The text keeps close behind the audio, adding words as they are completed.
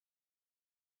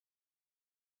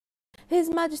His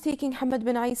Majesty King Hamad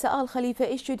bin Isa Al Khalifa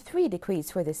issued 3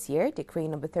 decrees for this year. Decree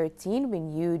number 13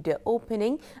 renewed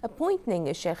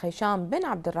appointing Sheikh Hisham bin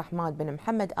Abdul Rahman bin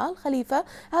Mohammed Al Khalifa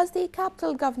as the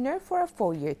capital governor for a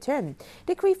 4-year term.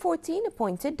 Decree 14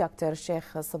 appointed Dr. Sheikh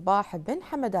Sabah bin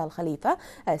Hamad Al Khalifa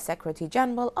as Secretary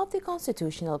General of the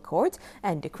Constitutional Court,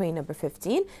 and Decree number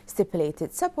 15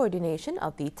 stipulated subordination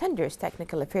of the Tenders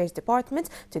Technical Affairs Department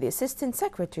to the Assistant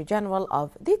Secretary General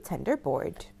of the Tender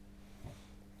Board.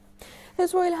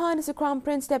 His Royal Highness the Crown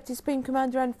Prince, Deputy Supreme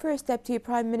Commander and First Deputy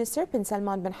Prime Minister Prince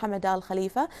Salman bin Hamad Al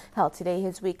Khalifa held today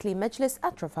his weekly Majlis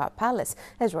at Rafah Palace.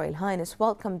 His Royal Highness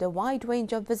welcomed a wide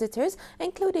range of visitors,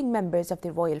 including members of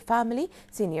the royal family,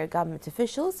 senior government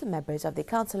officials, members of the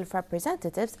Council of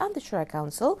Representatives and the Shura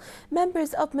Council,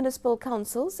 members of municipal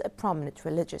councils, prominent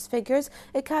religious figures,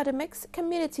 academics,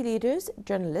 community leaders,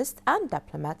 journalists and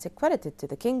diplomats accredited to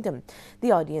the kingdom.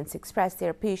 The audience expressed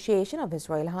their appreciation of His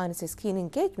Royal Highness's keen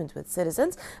engagement with citizens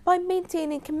by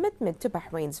maintaining commitment to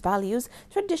Bahrain's values,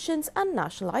 traditions and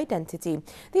national identity.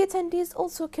 The attendees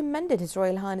also commended His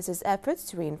Royal Highness's efforts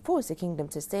to reinforce the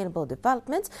kingdom's sustainable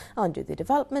development under the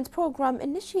development programme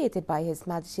initiated by His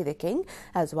Majesty the King,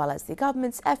 as well as the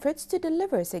government's efforts to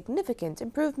deliver significant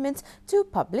improvements to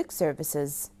public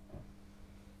services.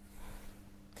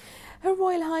 Her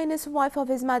Royal Highness, wife of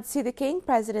His Majesty the King,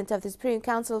 President of the Supreme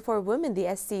Council for Women, the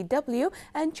SCW,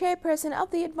 and Chairperson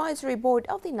of the Advisory Board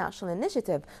of the National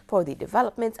Initiative for the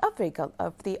Development of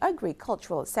the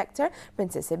Agricultural Sector,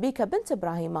 Princess Abika bint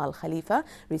Ibrahim Al Khalifa,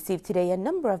 received today a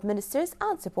number of ministers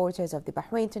and supporters of the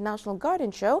Bahrain International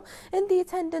Garden Show in the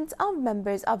attendance of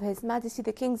members of His Majesty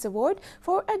the King's Award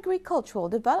for Agricultural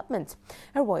Development.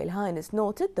 Her Royal Highness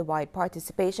noted the wide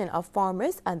participation of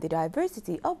farmers and the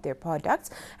diversity of their products.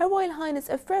 Her Royal Highness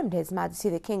affirmed His Majesty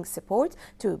the King's support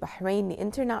to Bahrain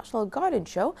International Garden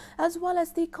Show, as well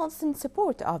as the constant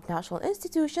support of national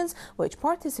institutions which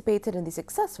participated in the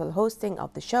successful hosting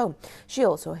of the show. She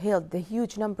also hailed the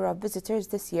huge number of visitors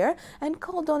this year and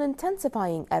called on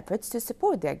intensifying efforts to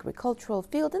support the agricultural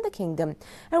field in the kingdom.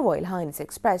 Her Royal Highness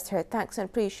expressed her thanks and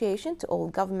appreciation to all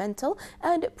governmental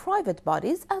and private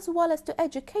bodies, as well as to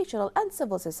educational and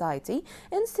civil society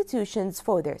institutions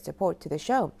for their support to the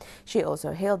show. She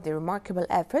also hailed the remarkable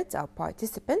efforts of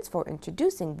participants for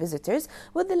introducing visitors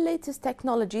with the latest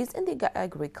technologies in the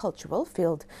agricultural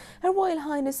field. Her Royal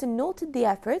Highness noted the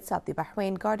efforts of the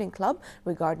Bahrain Garden Club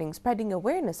regarding spreading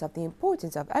awareness of the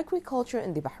importance of agriculture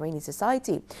in the Bahraini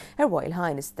society. Her Royal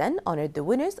Highness then honoured the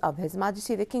winners of His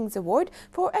Majesty the King's Award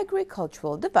for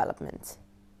Agricultural Development.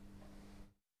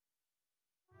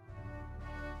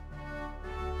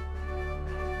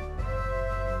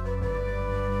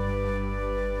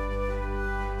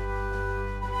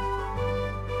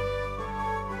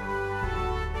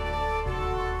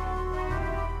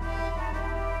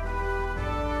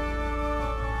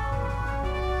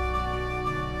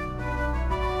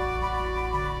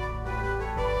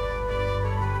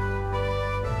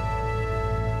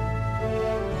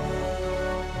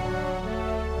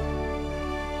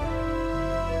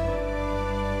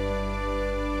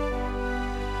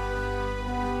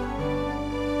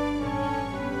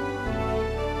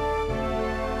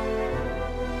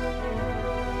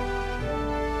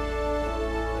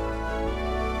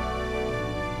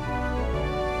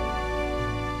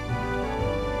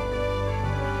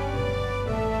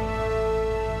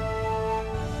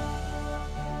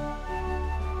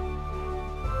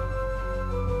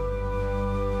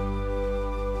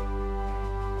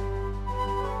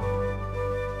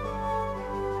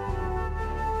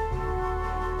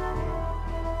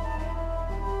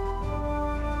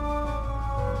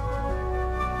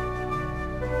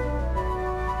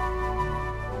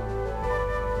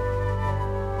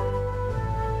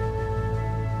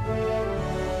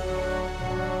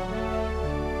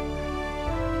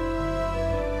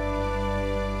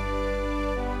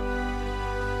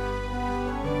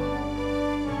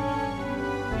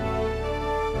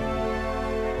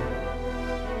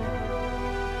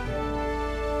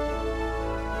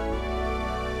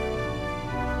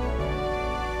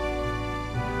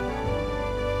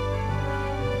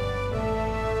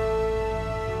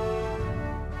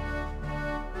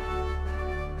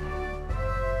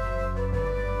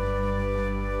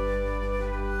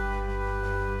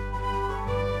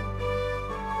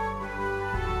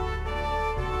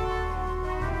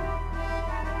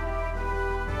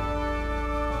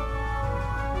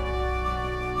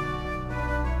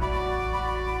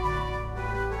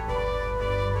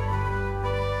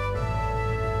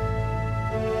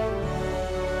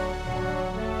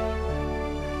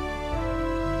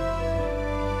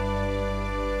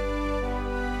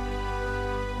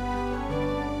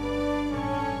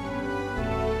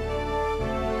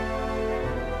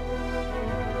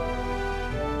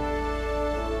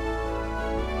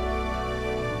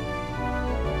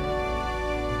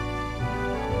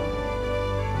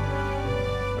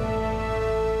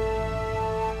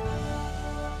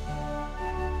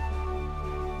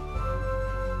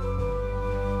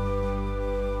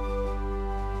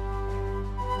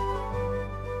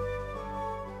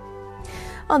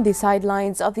 On the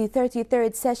sidelines of the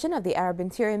 33rd session of the Arab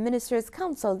Interior Ministers'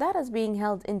 Council that is being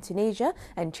held in Tunisia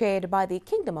and chaired by the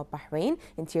Kingdom of Bahrain,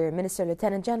 Interior Minister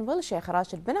Lieutenant General Sheikh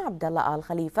Rashid bin Abdullah Al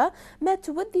Khalifa met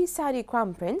with the Saudi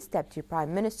Crown Prince, Deputy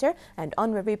Prime Minister and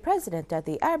Honorary President of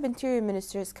the Arab Interior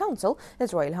Ministers' Council,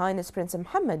 His Royal Highness Prince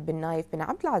Mohammed bin Naif bin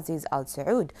Abdulaziz Al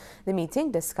Saud. The meeting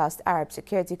discussed Arab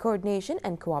security coordination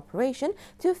and cooperation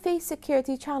to face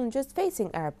security challenges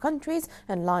facing Arab countries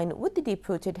in line with the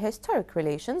deep-rooted historic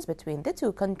relations between the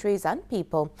two countries and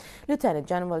people. Lieutenant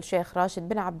General Sheikh Rashid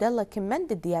bin Abdullah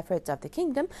commended the efforts of the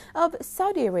Kingdom of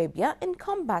Saudi Arabia in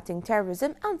combating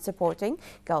terrorism and supporting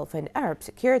Gulf and Arab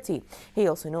security. He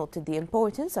also noted the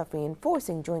importance of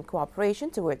reinforcing joint cooperation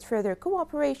towards further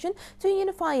cooperation to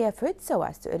unify efforts so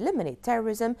as to eliminate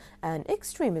terrorism and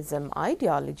extremism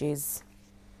ideologies.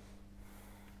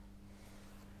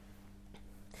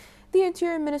 The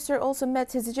Interior Minister also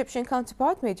met his Egyptian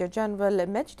counterpart, Major General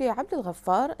Majdi Abdel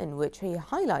Ghaffar, in which he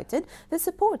highlighted the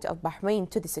support of Bahrain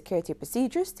to the security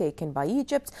procedures taken by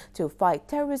Egypt to fight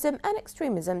terrorism and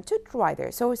extremism to dry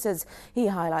their sources. He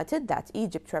highlighted that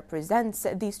Egypt represents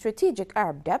the strategic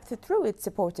Arab depth through its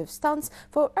supportive stance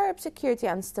for Arab security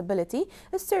and stability,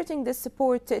 asserting this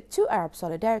support to Arab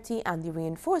solidarity and the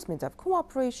reinforcement of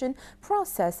cooperation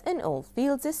process in all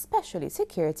fields, especially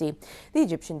security. The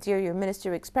Egyptian Interior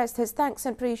Minister expressed his thanks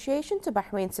and appreciation to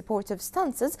Bahrain's supportive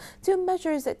stances to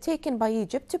measures taken by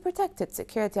Egypt to protect its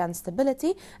security and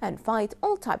stability and fight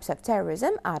all types of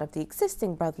terrorism out of the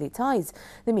existing brotherly ties.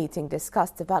 The meeting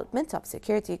discussed development of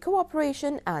security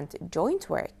cooperation and joint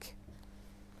work.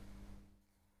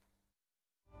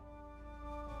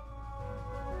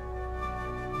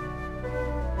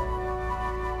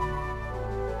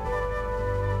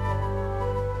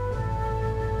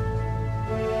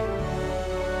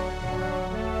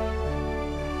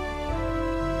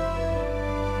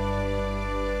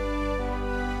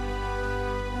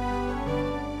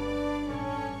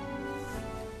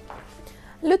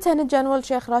 Lieutenant General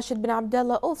Sheikh Rashid bin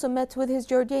Abdullah also met with his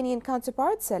Jordanian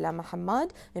counterpart Salam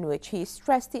Hamad, in which he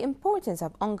stressed the importance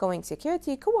of ongoing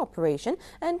security cooperation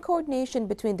and coordination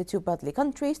between the two brotherly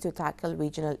countries to tackle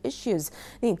regional issues.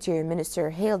 The Interior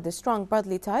Minister hailed the strong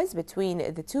brotherly ties between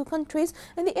the two countries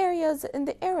in the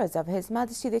eras of His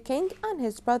Majesty the King and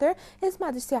his brother, His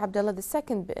Majesty Abdullah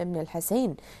II ibn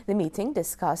al-Hussein. The meeting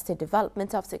discussed the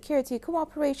development of security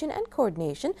cooperation and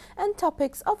coordination and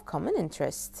topics of common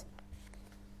interest.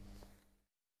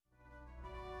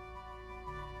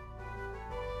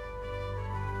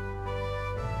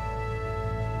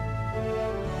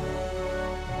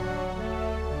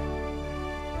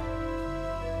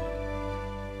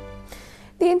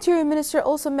 The Interior Minister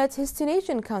also met his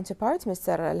Tunisian counterpart,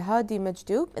 Mr. Al-Hadi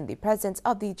Majdoub, in the presence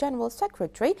of the General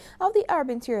Secretary of the Arab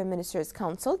Interior Ministers'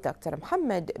 Council, Dr.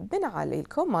 Mohammed bin Ali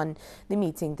Al-Koman. The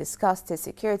meeting discussed his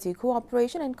security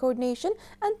cooperation and coordination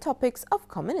and topics of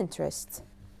common interest.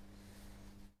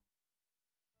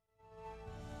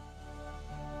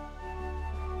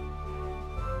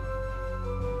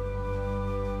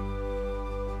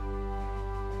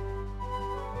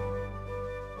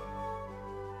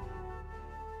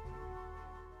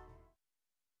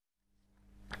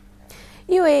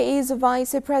 UAE's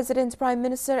Vice President, Prime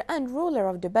Minister and ruler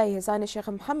of Dubai, His Highness Sheikh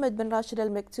Mohammed bin Rashid Al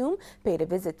Maktoum, paid a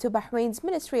visit to Bahrain's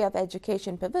Ministry of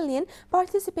Education Pavilion,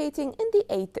 participating in the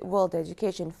 8th World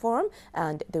Education Forum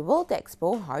and the World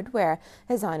Expo Hardware.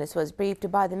 His Highness was briefed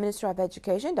by the Minister of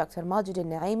Education, Dr. Majid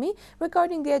Al-Naimi,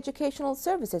 regarding the educational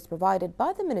services provided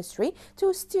by the Ministry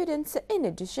to students in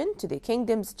addition to the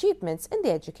Kingdom's achievements in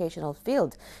the educational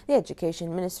field. The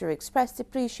Education Minister expressed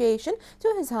appreciation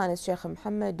to His Highness Sheikh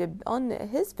Mohammed on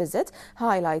his visit,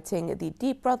 highlighting the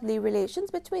deep brotherly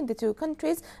relations between the two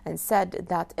countries, and said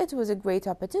that it was a great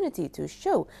opportunity to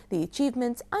show the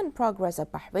achievements and progress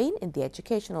of Bahrain in the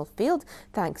educational field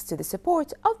thanks to the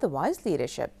support of the wise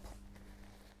leadership.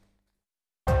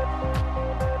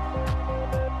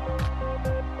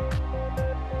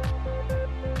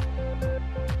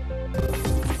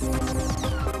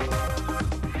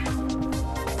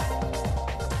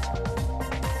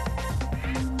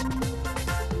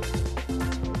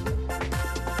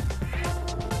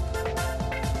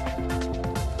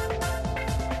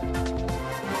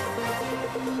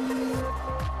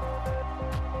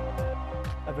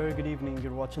 A very good evening.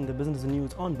 You're watching the business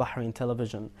news on Bahrain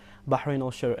television. Bahrain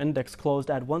All-Share Index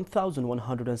closed at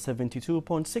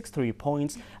 1,172.63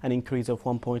 points, an increase of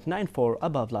 1.94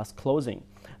 above last closing.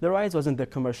 The rise was in the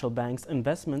commercial banks,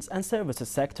 investments and services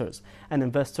sectors, and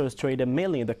investors traded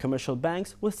mainly in the commercial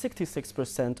banks with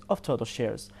 66% of total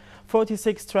shares.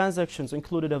 46 transactions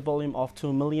included a volume of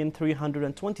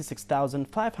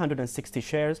 2,326,560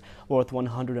 shares worth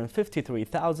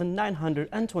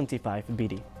 153,925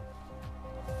 BD.